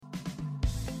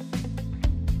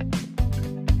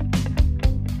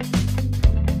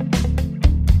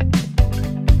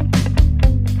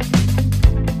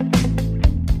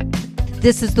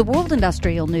This is the World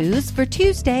Industrial News for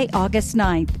Tuesday, August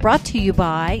 9th, brought to you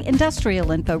by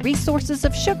Industrial Info Resources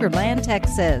of Sugar Land,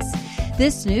 Texas.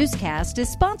 This newscast is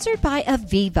sponsored by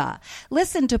Aviva.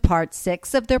 Listen to Part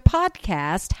 6 of their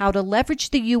podcast, How to Leverage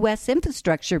the U.S.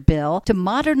 Infrastructure Bill to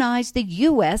Modernize the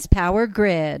U.S. Power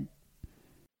Grid.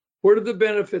 Where do the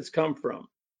benefits come from?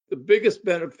 The biggest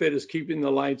benefit is keeping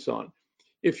the lights on.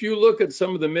 If you look at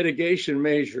some of the mitigation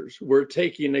measures we're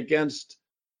taking against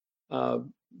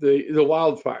the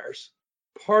wildfires,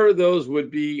 part of those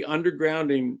would be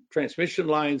undergrounding transmission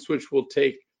lines, which will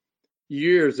take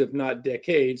years, if not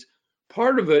decades.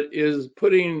 Part of it is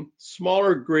putting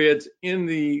smaller grids in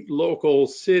the local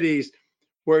cities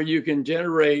where you can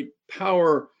generate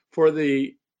power for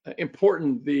the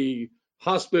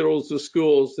hospitals, the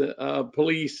schools, the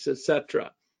police,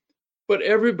 etc. But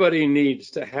everybody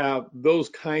needs to have those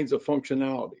kinds of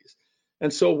functionalities.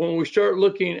 And so when we start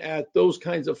looking at those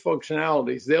kinds of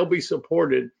functionalities, they'll be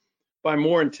supported by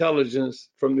more intelligence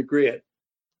from the grid.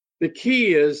 The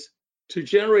key is to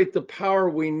generate the power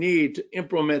we need to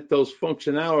implement those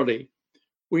functionality.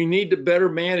 We need to better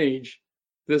manage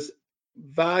this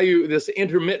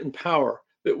intermittent power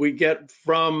that we get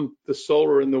from the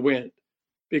solar and the wind,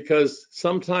 because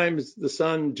sometimes the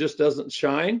sun just doesn't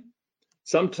shine.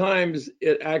 Sometimes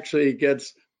it actually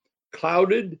gets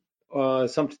clouded,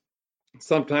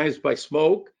 sometimes by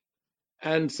smoke,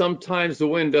 and sometimes the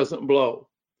wind doesn't blow.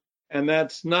 And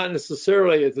that's not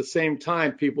necessarily at the same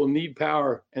time people need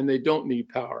power and they don't need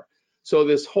power. So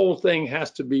this whole thing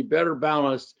has to be better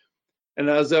balanced. And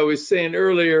as I was saying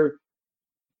earlier,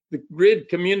 the grid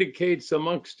communicates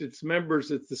amongst its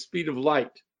members at the speed of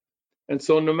light. And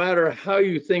so no matter how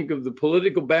you think of the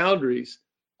political boundaries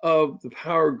of the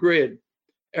power grid,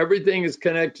 everything is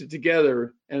connected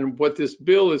together. And what this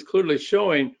bill is clearly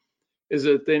showing is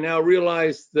that they now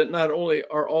realize that not only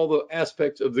are all the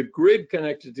aspects of the grid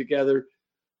connected together,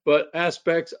 but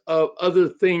aspects of other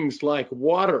things like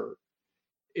water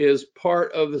is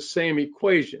part of the same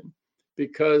equation,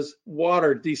 because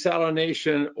water,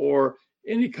 desalination, or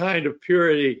any kind of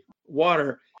purity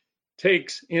water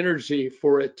takes energy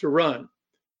for it to run.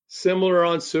 Similar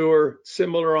on sewer,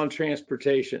 similar on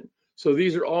transportation. So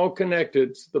these are all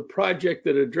connected. The project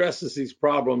that addresses these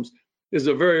problems is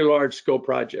a very large scope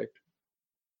project.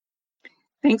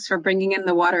 Thanks for bringing in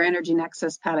the water energy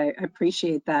nexus, Pat. I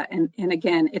appreciate that. And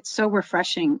again, it's so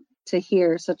refreshing to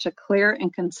hear such a clear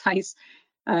and concise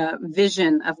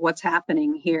vision of what's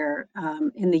happening here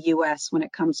in the U.S. when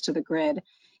it comes to the grid.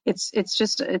 It's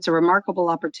a remarkable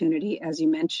opportunity, as you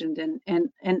mentioned.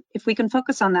 And if we can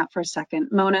focus on that for a second,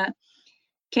 Mona,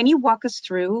 can you walk us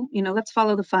through, let's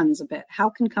follow the funds a bit. How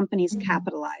can companies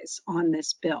capitalize on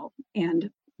this bill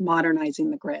and modernizing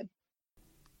the grid?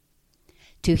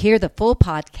 To hear the full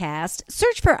podcast,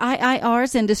 search for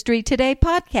IIR's Industry Today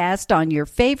podcast on your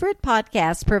favorite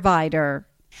podcast provider.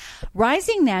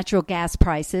 Rising natural gas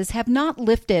prices have not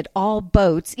lifted all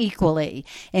boats equally.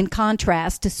 In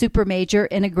contrast to supermajor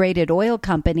integrated oil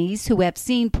companies who have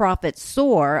seen profits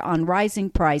soar on rising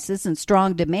prices and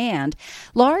strong demand,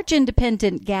 large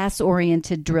independent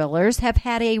gas-oriented drillers have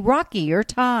had a rockier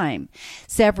time.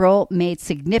 Several made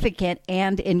significant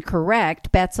and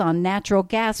incorrect bets on natural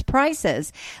gas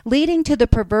prices, leading to the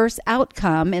perverse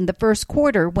outcome in the first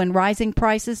quarter when rising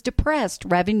prices depressed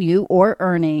revenue or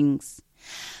earnings.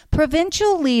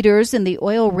 Provincial leaders in the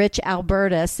oil-rich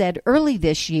Alberta said early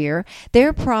this year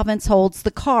their province holds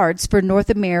the cards for North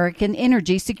American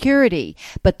energy security,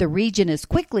 but the region is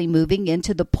quickly moving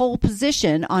into the pole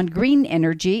position on green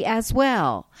energy as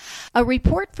well. A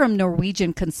report from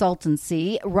Norwegian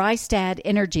consultancy Rystad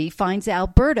Energy finds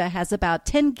Alberta has about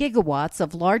 10 gigawatts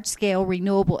of large-scale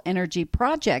renewable energy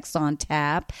projects on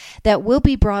tap that will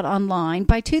be brought online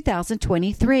by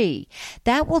 2023.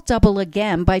 That will double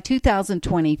again by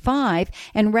 2025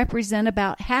 and represent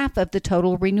about half of the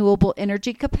total renewable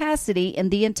energy capacity in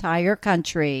the entire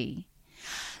country.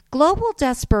 Global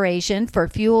desperation for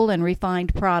fuel and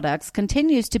refined products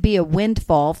continues to be a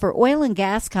windfall for oil and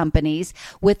gas companies,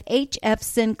 with HF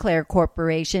Sinclair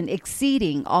Corporation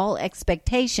exceeding all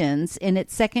expectations in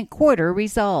its second quarter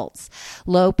results.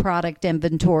 Low product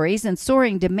inventories and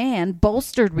soaring demand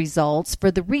bolstered results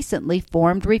for the recently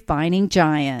formed refining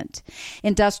giant.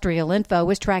 Industrial Info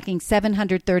is tracking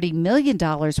 $730 million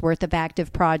worth of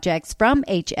active projects from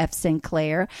HF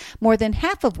Sinclair, more than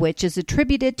half of which is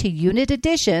attributed to unit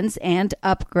additions expansions and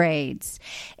upgrades.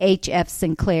 HF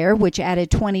Sinclair, which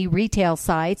added 20 retail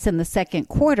sites in the second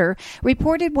quarter,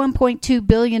 reported $1.2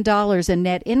 billion in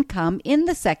net income in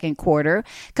the second quarter,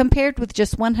 compared with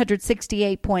just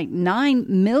 $168.9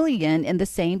 million in the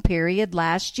same period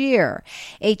last year.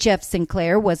 HF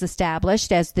Sinclair was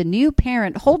established as the new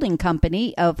parent holding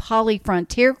company of Holly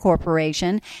Frontier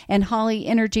Corporation and Holly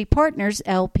Energy Partners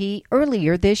LP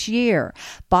earlier this year,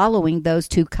 following those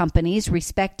two companies'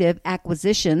 respective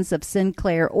acquisitions of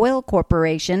Sinclair Oil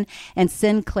Corporation and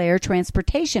Sinclair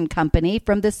Transportation Company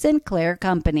from the Sinclair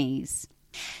companies.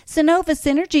 Cenovus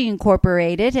Energy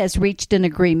Incorporated has reached an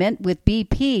agreement with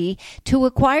BP to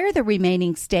acquire the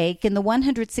remaining stake in the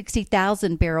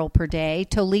 160,000 barrel per day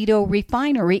Toledo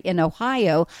refinery in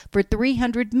Ohio for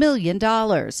 $300 million,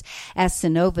 as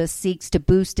Cenovus seeks to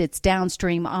boost its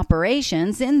downstream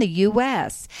operations in the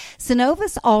U.S.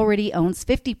 Cenovus already owns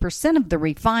 50% of the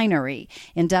refinery.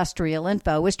 Industrial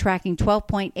Info is tracking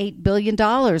 $12.8 billion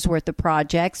worth of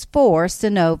projects for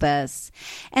Cenovus.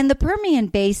 And the Permian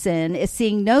Basin is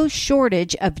seeing no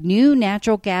shortage of new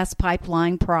natural gas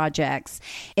pipeline projects.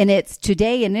 In its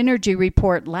Today in Energy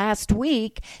report last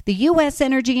week, the U.S.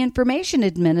 Energy Information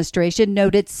Administration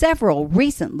noted several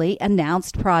recently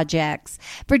announced projects.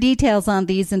 For details on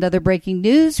these and other breaking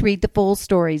news, read the full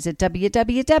stories at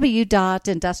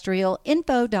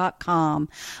www.industrialinfo.com.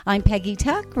 I'm Peggy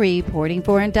Tuck, reporting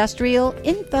for Industrial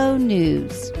Info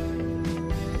News.